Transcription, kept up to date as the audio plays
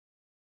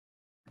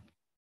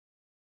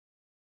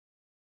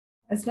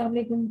Assalamu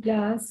alaikum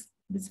class.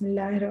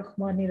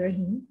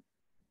 Bismillahirrahmanirrahim.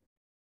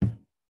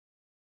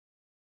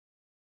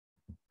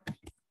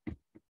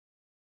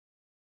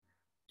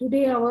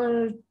 Today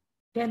our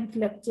 10th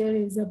lecture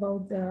is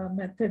about the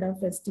method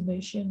of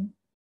estimation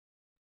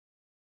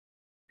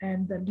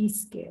and the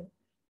least scale.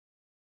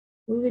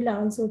 We will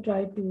also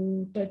try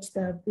to touch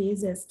the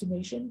base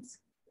estimations,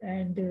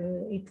 and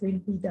it will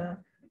be the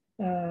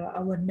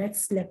our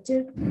next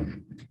lecture.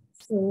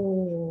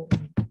 So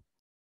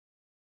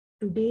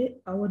today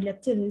our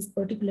lecture is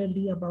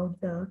particularly about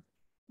the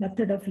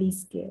method of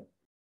least scale.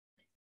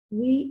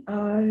 We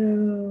are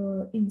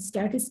in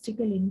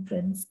statistical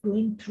inference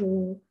going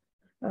through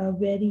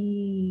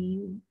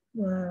very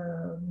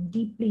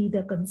deeply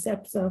the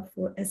concepts of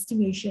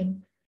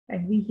estimation,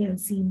 and we have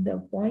seen the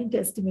point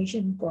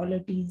estimation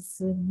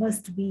qualities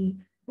must be,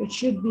 it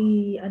should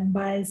be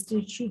unbiased,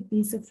 it should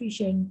be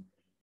sufficient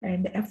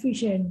and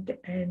efficient,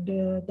 and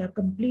the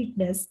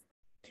completeness.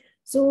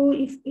 So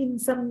if in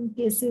some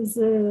cases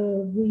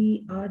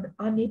we are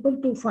unable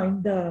to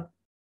find the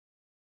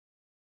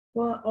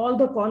all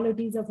the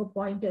qualities of a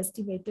point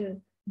estimator,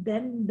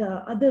 then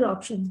the other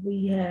options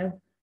we have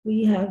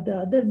the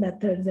other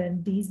methods,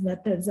 and these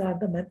methods are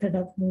the method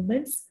of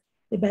movements,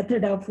 the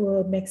method of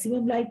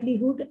maximum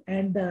likelihood,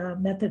 and the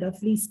method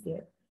of least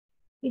scale.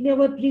 In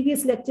our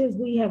previous lectures,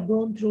 we have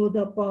gone through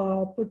the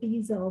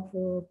properties of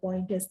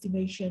point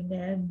estimation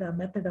and the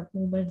method of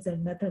movements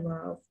and method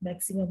of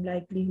maximum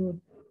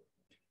likelihood.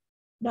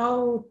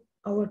 Now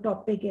our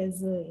topic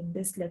is in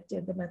this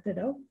lecture, the method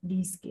of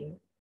least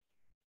scale.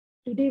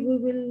 Today we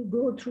will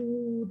go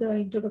through the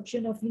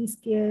introduction of least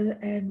scale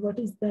and what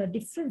is the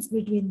difference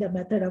between the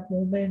method of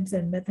movements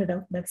and method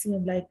of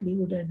maximum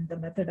likelihood and the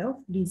method of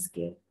least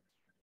scale.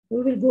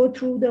 We will go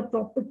through the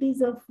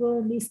properties of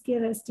least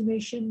scale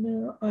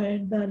estimation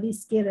and the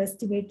least scale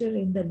estimator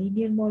in the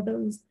linear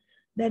models.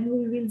 Then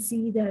we will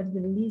see that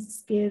the least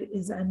scale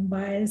is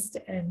unbiased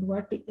and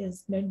what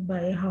is meant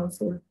by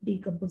household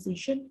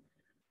decomposition.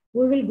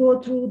 We will go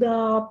through the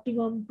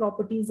optimum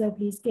properties of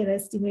least scale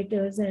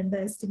estimators and the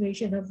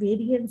estimation of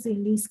variance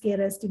in least scale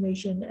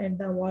estimation and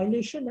the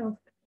violation of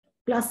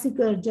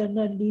classical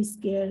general least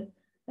scale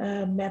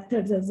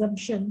methods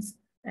assumptions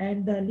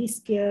and the least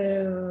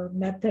scale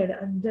method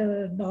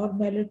under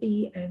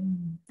normality,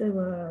 and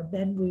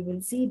then we will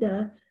see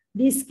the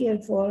least scale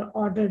for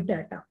ordered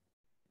data.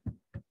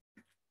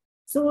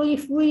 So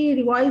if we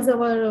revise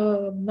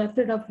our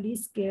method of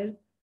least scale,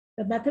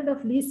 the method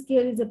of least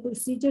scale is a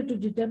procedure to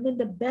determine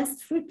the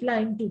best fit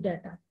line to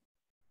data.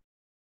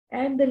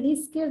 And the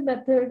least scale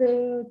method,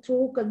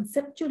 though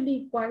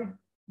conceptually quite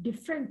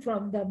different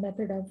from the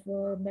method of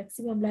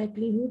maximum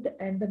likelihood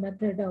and the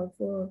method of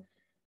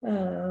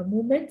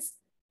movements,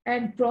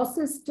 and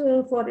processed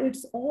for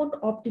its own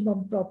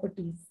optimum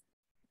properties.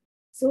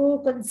 So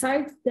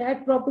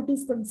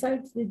properties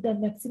coincides with the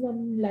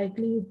maximum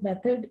likelihood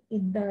method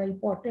in the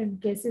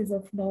important cases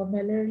of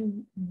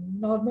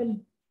normal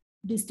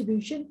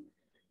distribution.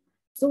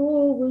 So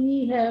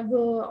we have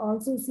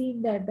also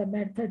seen that the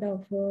method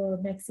of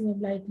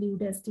maximum likelihood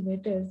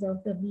estimators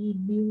of the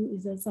mean mu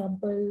is a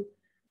sample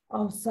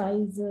of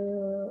size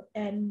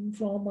n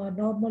from a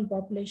normal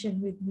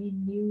population with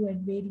mean mu,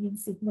 and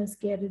variance sigma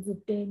square is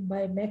obtained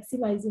by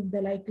maximizing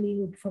the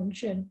likelihood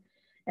function.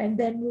 And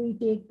then we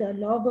take the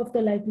log of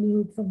the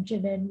likelihood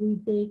function and we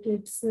take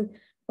its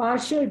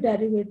partial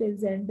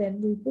derivatives, and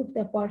then we put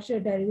the partial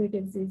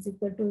derivatives is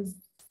equal to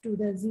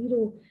the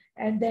 0,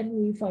 and then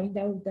we find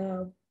out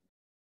the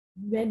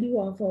value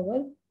of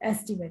our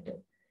estimator.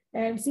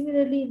 And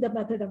similarly, in the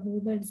method of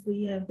movements,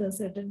 we have the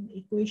certain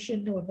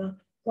equation or the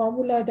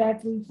formula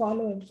that we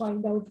follow and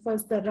find out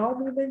first the raw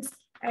movements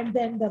and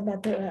then the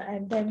method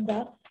and then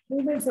the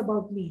movements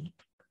about mean.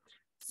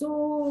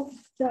 So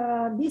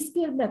the least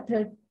scale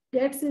method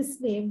gets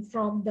its name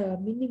from the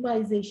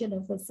minimization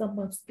of a sum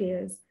of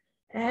squares.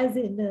 As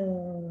in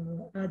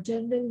a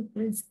general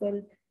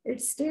principle, it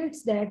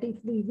states that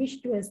if we wish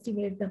to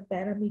estimate the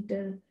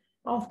parameter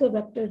of the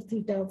vector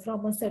theta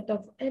from a set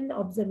of n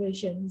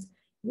observations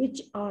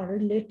which are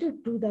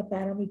related to the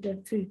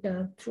parameter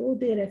theta through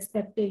their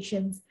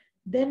expectations,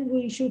 then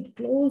we should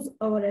close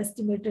our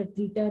estimator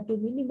theta to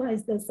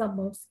minimize the sum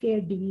of square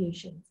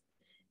deviations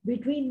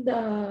between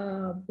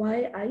the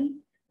yi,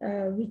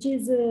 which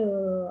is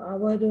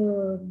our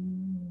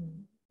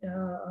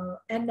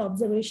n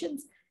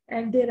observations,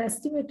 and their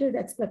estimated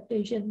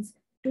expectations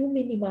to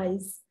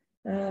minimize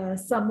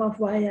sum of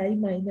yi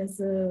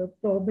minus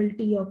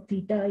probability of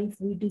theta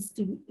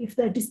if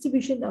the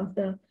distribution of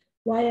the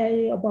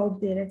yi about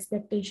their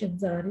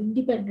expectations are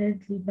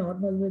independently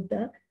normal with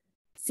the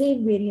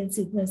same variance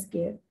sigma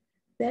square.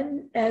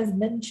 Then, as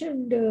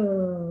mentioned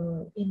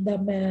in the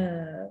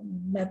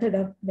method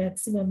of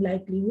maximum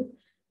likelihood,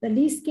 the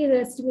least scale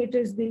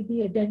estimators will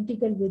be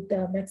identical with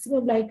the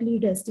maximum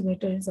likelihood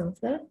estimators of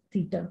the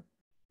theta.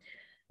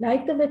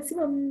 Like the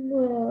maximum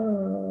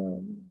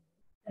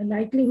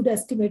likelihood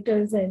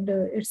estimators and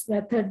its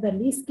method, the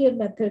least scale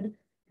method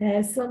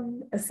has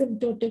some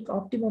asymptotic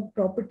optimum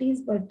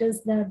properties but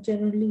does not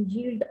generally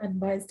yield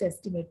unbiased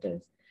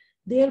estimators.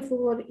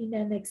 Therefore, in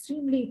an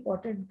extremely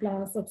important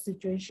class of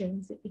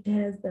situations, it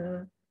has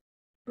the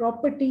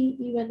property,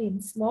 even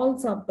in small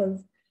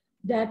samples,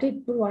 that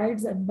it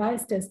provides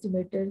unbiased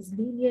estimators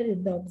linear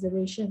in the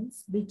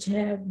observations which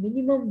have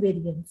minimum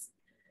variance.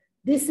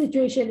 This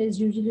situation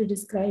is usually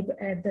described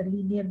as the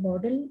linear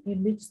model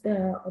in which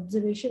the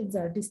observations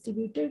are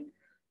distributed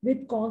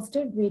with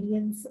constant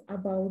variance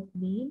about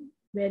mean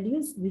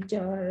values, which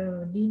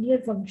are linear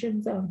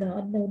functions of the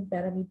unknown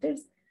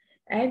parameters,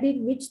 and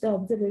in which the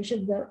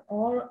observations are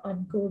all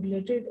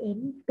uncorrelated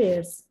in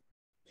pairs.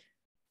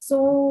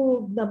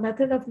 So the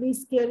method of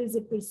least square is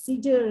a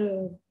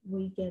procedure,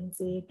 we can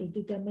say, to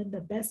determine the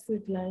best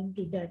fit line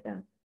to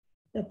data.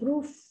 The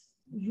proof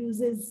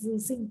uses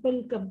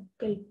simple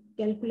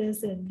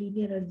calculus and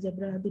linear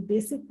algebra. The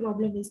basic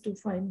problem is to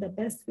find the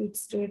best fit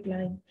straight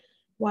line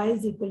y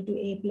is equal to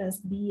a plus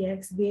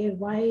bx, where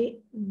y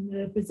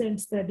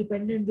represents the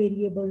dependent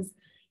variables,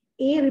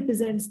 a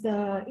represents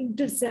the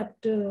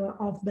intercept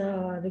of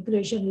the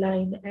regression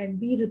line, and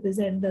b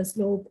represent the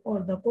slope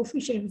or the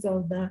coefficients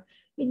of the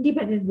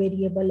independent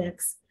variable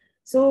x.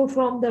 So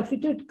from the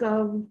fitted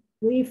curve,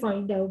 we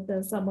find out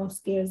the sum of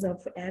squares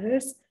of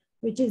errors,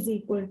 which is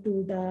equal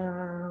to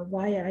the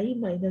yi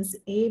minus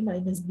a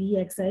minus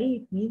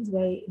bxi. It means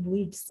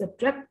we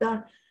subtract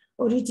the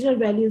original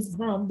values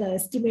from the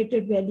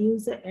estimated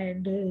values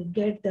and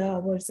get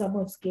our sum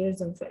of squares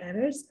of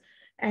errors.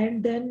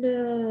 And then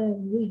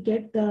we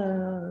get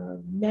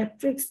the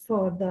matrix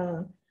for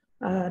the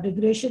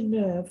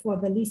regression for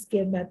the least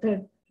square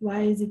method.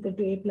 Y is equal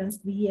to a plus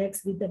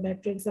bx with the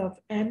matrix of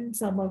n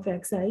sum of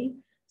xi,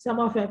 sum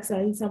of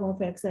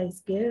xi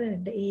square,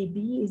 and ab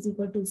is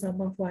equal to sum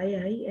of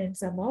yi and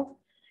sum of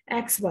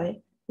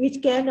xy,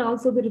 which can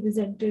also be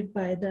represented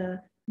by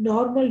the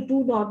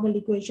two normal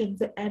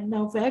equations, n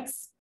of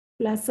x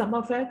plus sum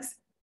of x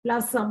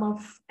plus sum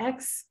of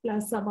x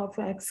plus sum of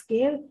x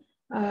square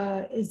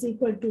is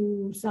equal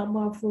to sum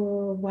of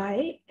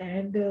y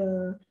and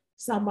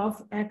sum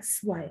of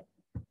xy.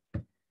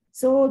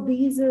 So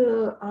these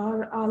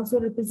are also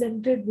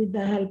represented with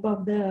the help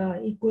of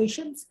the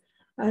equations,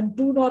 and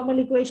two normal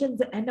equations,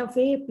 n of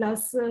a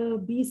plus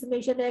b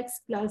summation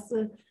x plus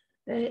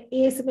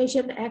a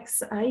summation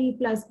xi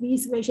plus b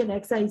summation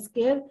xi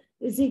square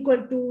is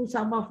equal to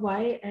sum of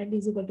y and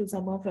is equal to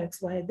sum of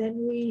xy.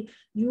 Then we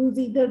use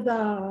either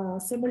the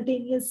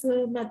simultaneous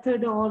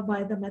method or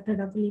by the method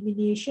of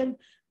elimination.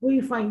 We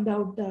find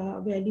out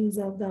the values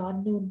of the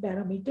unknown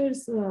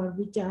parameters,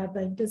 which are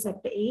the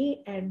intercept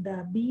A, and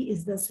the B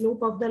is the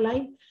slope of the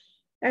line.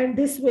 And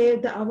this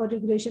way our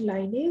regression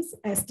line is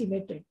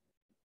estimated.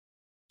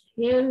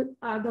 Here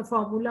are the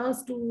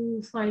formulas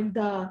to find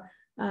the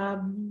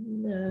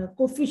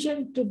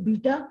coefficient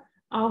beta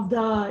of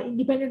the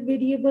independent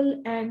variable,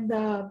 and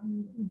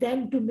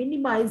then to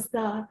minimize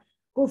the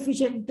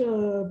coefficient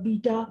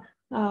beta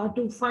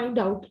to find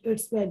out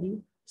its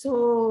value.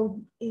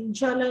 So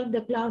inshallah, in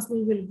the class,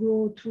 we will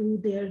go through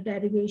their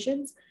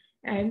derivations.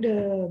 And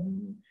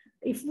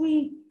if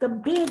we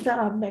compare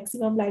the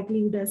maximum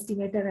likelihood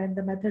estimator and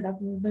the method of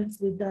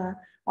movements with the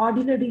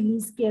ordinary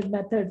least square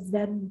methods,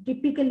 then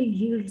typically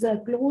yields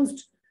a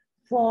closed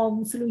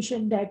form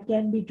solution that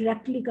can be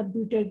directly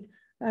computed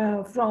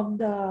from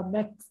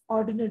the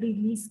ordinary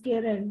least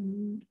square.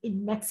 And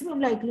in maximum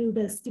likelihood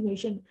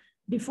estimation,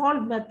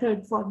 default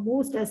method for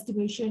most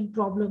estimation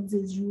problems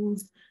is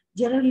used,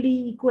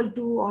 generally equal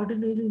to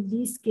ordinary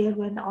least square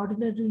when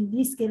ordinary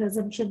least square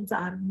assumptions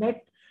are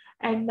met,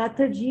 and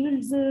method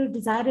yields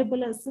desirable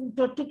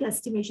asymptotic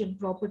estimation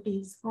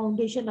properties,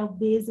 foundation of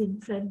Bayes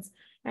inference,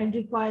 and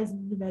requires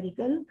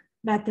numerical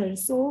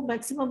methods. So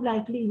maximum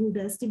likelihood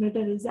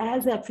estimator is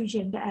as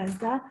efficient as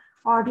the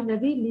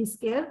ordinary least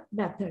square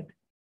method.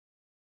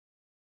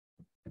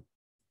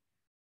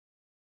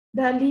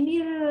 The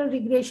linear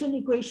regression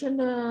equation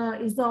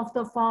is of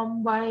the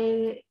form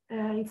by,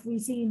 if we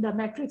see in the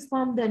matrix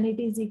form, then it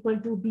is equal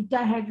to beta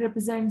hat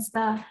represents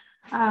the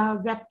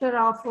vector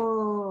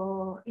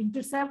of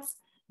intercepts,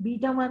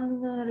 beta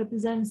 1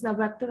 represents the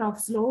vector of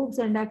slopes,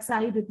 and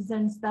xi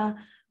represents the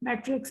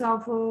matrix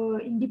of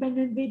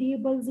independent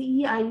variables.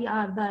 Ei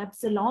are the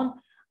epsilon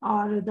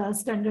or the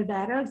standard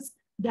errors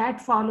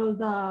that follow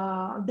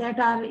that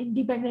are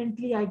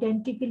independently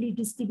identically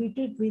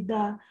distributed with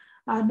the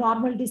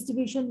normal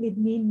distribution with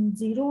mean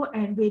 0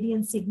 and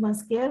variance sigma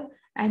square,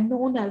 and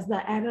known as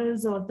the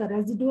errors or the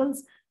residuals.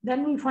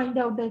 Then we find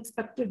out the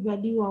expected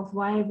value of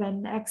y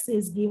when x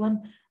is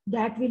given.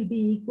 That will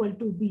be equal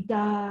to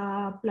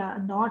beta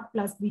naught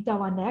plus beta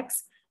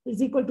 1x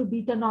is equal to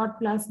beta naught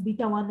plus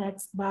beta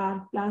 1x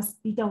bar plus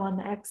beta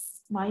 1x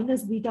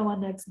minus beta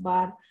 1x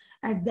bar,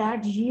 and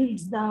that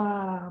yields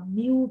the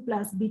mu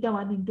plus beta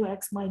 1 into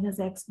x minus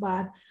x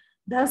bar.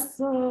 Thus,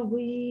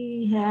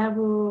 we have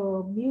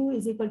mu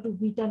is equal to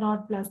beta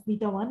naught plus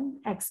beta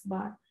 1 x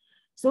bar.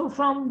 So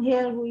from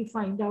here, we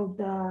find out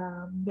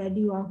the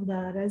value of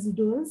the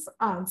residuals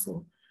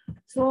also.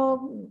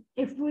 So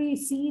if we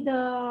see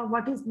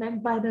what is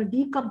meant by the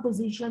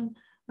decomposition,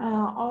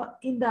 Or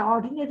in the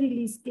ordinary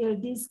least square,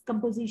 this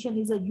composition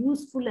is a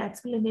useful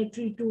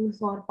explanatory tool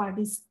for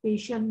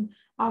participation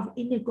of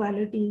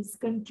inequalities.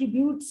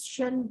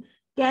 Contribution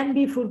can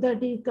be further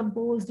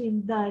decomposed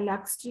in the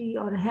laxity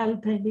or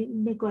health and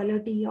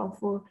inequality of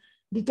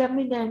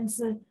determinants,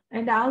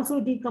 and also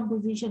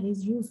decomposition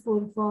is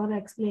useful for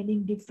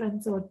explaining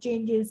difference or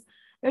changes.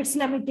 Its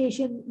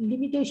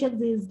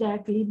limitations is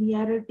that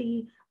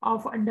linearity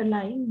of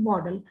underlying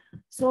model.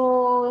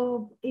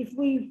 So if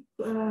we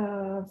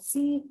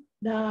see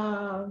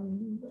the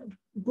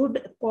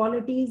good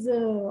qualities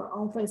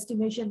of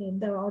estimation in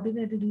the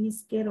ordinary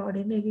least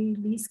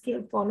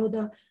square follow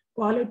the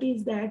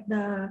qualities that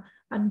the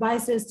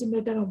unbiased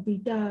estimator of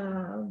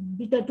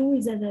beta 2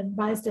 is an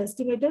unbiased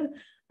estimator.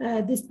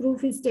 This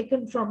proof is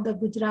taken from the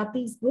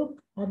Gujarati's book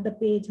on the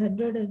page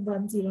 100 and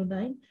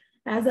 109.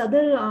 As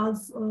other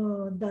as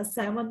the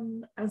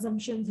 7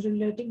 assumptions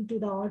relating to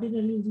the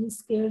ordinary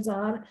least squares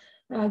are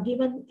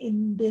given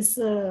in this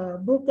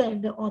book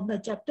and on the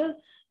chapter,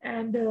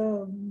 and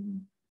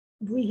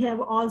we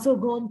have also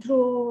gone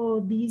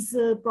through these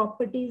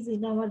properties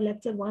in our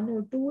lecture 1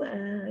 or 2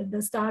 at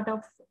the start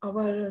of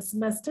our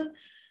semester.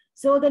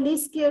 So the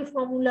least square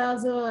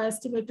formulas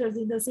estimators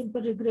in the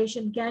simple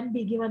regression can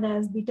be given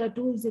as beta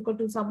 2 is equal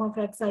to sum of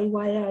xi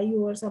yi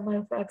over sum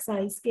of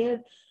xi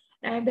square,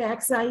 and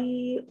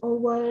xi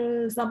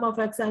over sum of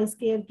xi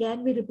square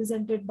can be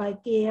represented by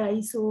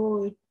ki.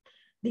 So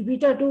the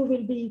beta 2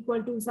 will be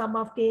equal to sum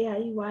of ki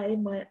y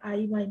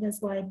I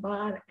minus y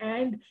bar,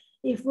 and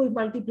if we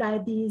multiply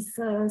these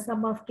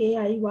sum of ki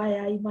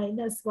yi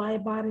minus y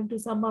bar into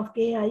sum of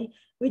ki,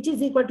 which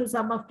is equal to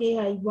sum of ki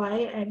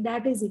y, and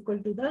that is equal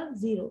to the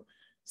 0.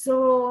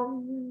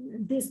 So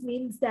this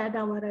means that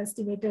our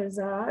estimators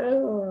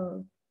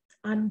are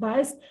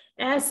unbiased,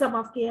 as sum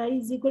of ki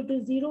is equal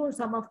to 0 or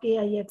sum of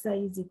ki xi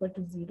is equal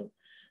to 0.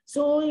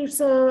 So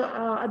it's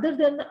other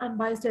than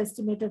unbiased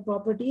estimator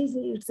properties,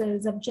 its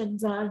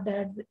assumptions are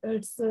that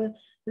its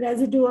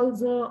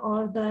residuals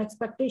or the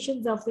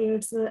expectations of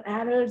its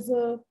errors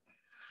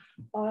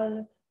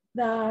or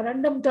the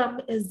random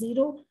term is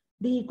 0.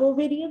 The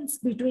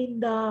covariance between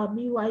the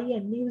mu I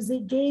and mu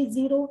j is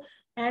 0,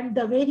 and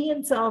the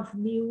variance of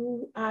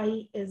mu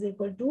I is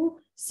equal to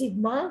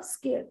sigma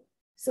square.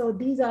 So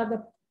these are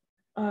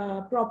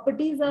the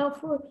properties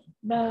of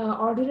the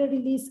ordinary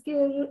least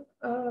square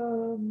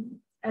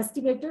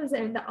estimators,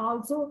 and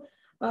also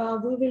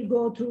we will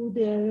go through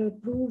their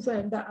proof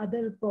and the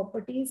other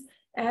properties,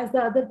 as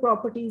the other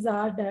properties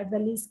are that the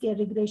least square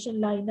regression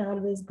line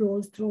always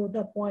goes through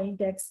the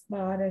point x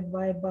bar and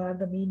y bar,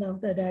 the mean of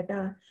the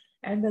data,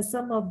 and the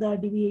sum of the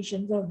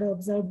deviations of the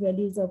observed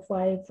values of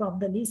y from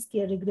the least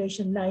square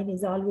regression line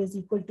is always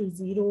equal to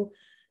 0.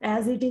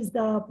 As it is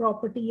the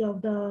property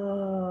of the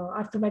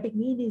arithmetic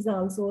mean is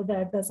also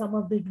that the sum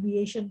of the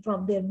deviation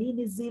from their mean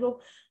is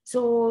 0.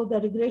 So the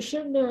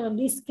regression,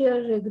 least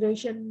square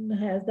regression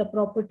has the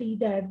property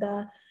that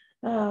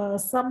the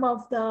sum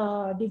of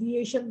the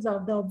deviations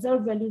of the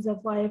observed values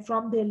of y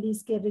from their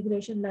least square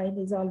regression line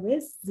is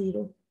always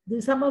 0.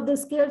 The sum of the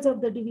squares of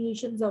the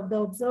deviations of the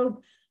observed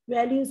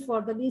values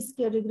for the least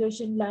square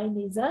regression line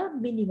is a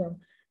minimum.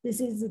 This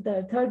is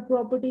the third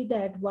property,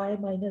 that y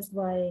minus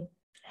y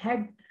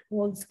hat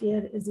whole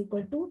square is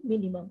equal to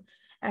minimum.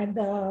 And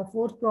the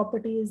fourth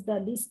property is the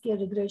least square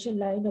regression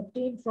line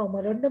obtained from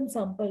a random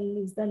sample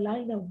is the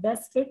line of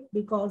best fit,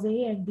 because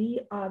A and B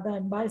are the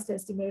unbiased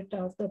estimate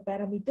of the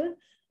parameter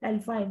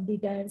alpha and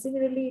beta. And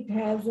similarly, it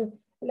has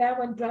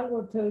 11, 12,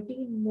 or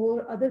 13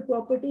 more other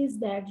properties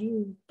that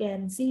you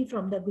can see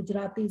from the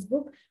Gujarati's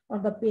book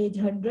on the page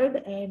 100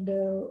 and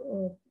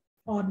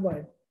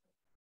onward.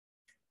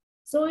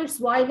 So its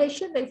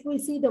violation, if we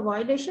see the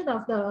violation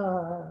of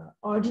the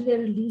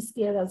ordinary least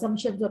square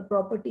assumptions or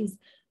properties,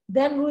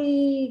 then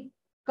we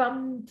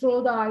come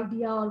through the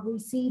idea, or we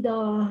see the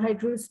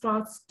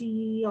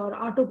heteroscedasticity or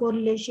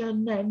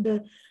autocorrelation and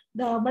the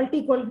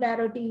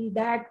multicollinearity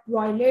that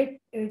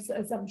violate its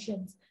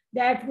assumptions,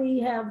 that we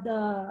have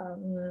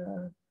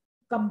the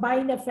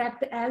combined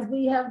effect, as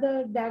we have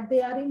that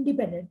they are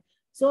independent.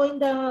 So in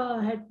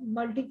the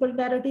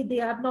multicollinearity, they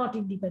are not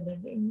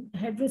independent. In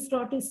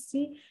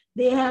heteroscedasticity,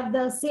 they have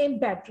the same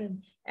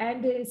pattern.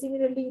 And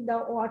similarly, in the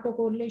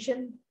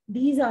autocorrelation,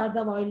 these are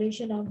the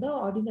violation of the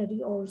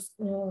ordinary or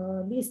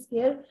least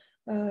square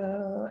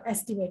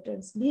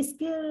estimators. Least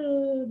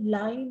square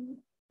line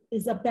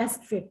is the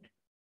best fit.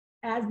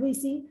 As we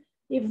see,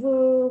 if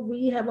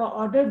we have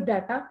ordered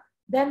data,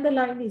 then the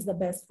line is the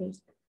best fit.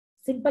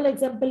 Simple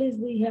example is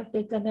we have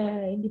taken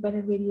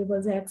independent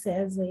variables x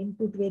as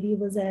input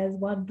variables as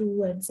 1,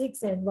 2, and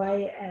 6, and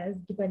y as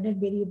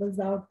dependent variables,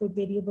 output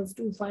variables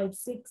 2, 5,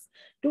 6,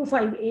 2,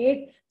 5,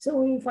 8. So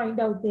we find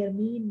out their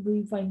mean,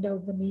 we find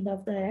out the mean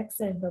of the x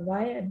and the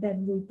y, and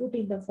then we put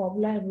in the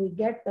formula and we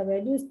get the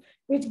values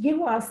which give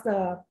us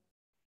the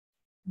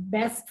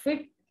best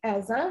fit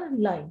as a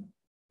line.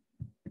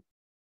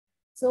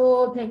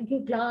 So thank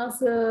you, class.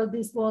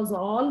 This was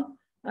all.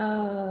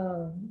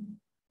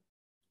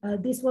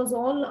 This was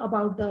all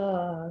about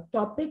the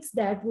topics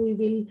that we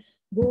will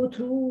go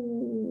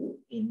through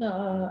in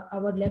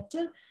our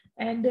lecture.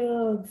 And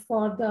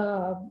for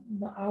the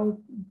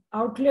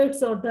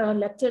outlets or the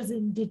lectures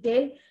in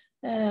detail,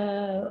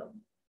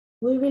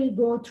 we will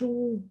go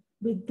through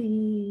with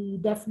the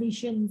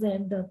definitions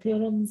and the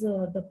theorems,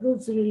 the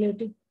proofs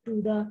related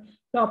to the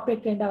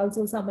topic, and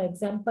also some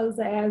examples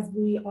as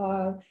we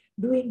are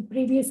doing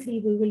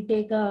previously. We will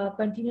take a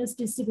continuous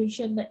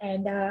distribution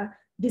and a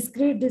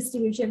discrete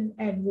distribution,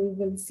 and we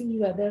will see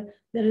whether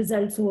the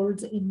results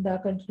holds in the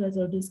continuous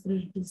or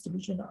discrete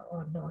distribution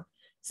or not.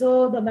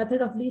 So the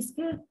method of least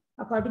square,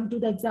 according to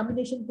the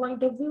examination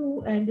point of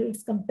view and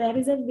its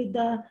comparison with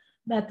the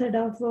method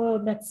of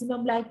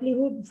maximum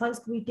likelihood.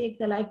 First, we take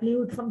the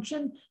likelihood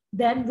function,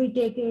 then we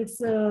take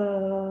its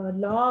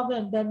log,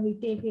 and then we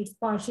take its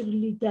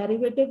partially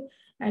derivative,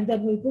 and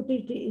then we put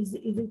it is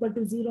equal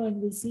to 0,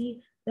 and we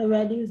see the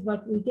values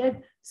what we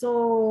get.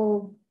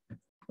 So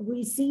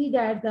we see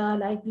that the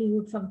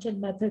likelihood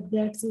function method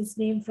gets its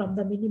name from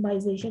the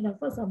minimization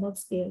of a sum of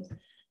squares.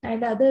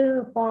 And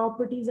other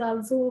properties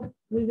also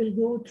we will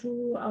go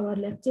through our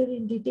lecture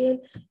in detail.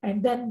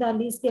 And then the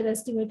least square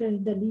estimator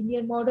in the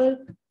linear model.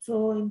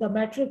 So in the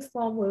matrix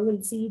form, we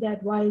will see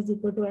that y is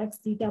equal to x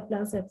theta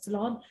plus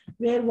epsilon,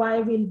 where y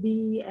will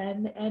be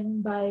an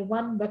n by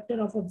 1 vector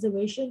of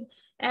observation.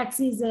 X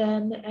is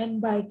an n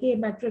by k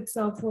matrix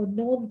of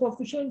known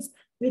coefficients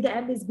with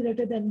n is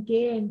greater than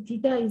k, and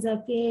theta is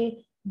a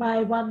k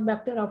by 1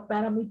 vector of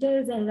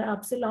parameters, and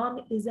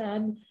epsilon is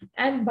an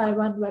n by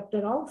 1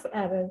 vector of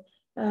error.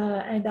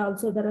 And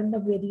also the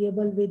random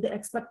variable with the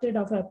expected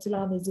of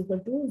epsilon is equal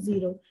to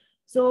 0.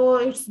 So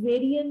its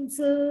variance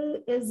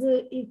is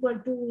equal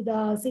to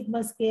the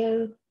sigma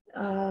square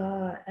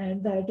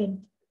and the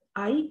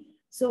I.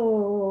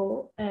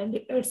 So, and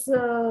its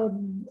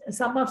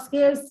sum of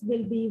squares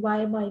will be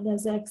y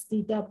minus x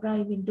theta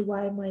prime into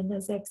y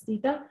minus x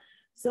theta.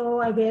 So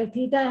where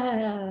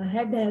theta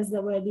head has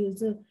the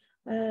values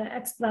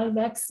x prime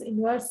x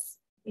inverse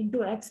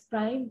into x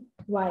prime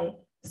y.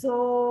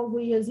 So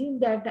we assume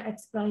that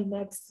x prime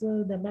x,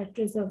 the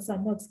matrix of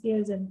sum of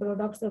squares and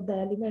products of the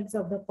elements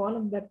of the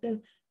column vector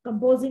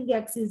composing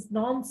x is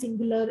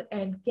non-singular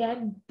and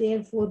can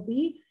therefore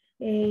be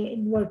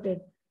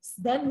inverted.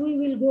 Then we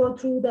will go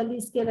through the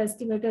least square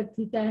estimator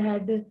theta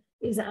head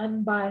is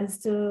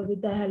unbiased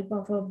with the help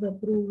of the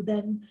proof.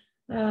 Then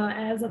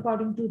as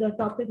according to the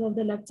topic of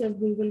the lecture,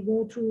 we will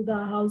go through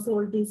the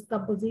household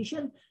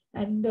decomposition,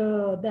 and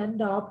then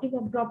the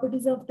optimum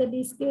properties of the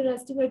least square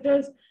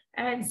estimators.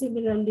 And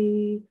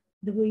similarly,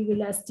 we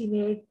will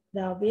estimate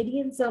the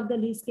variance of the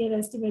least square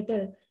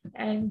estimator,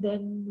 and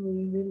then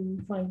we will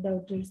find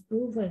out its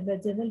proof and the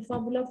general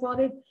formula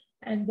for it.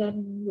 And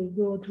then we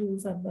go through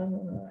some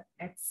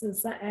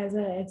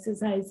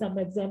exercise, some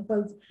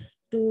examples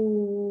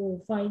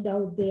to find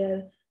out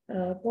their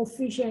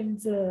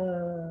coefficients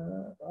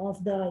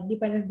of the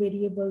independent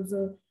variables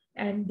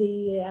and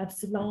the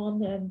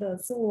epsilon and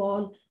so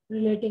on,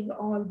 relating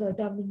all the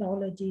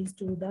terminologies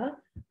to the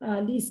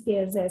least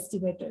squares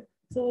estimator.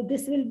 So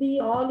this will be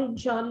all,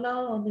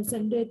 inshallah, on the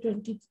Sunday,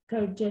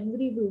 23rd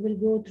January. We will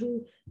go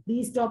through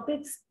these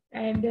topics,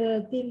 and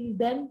till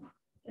then,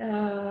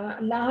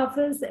 Allah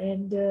Hafiz,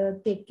 and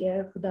take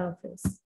care. Khuda Hafiz.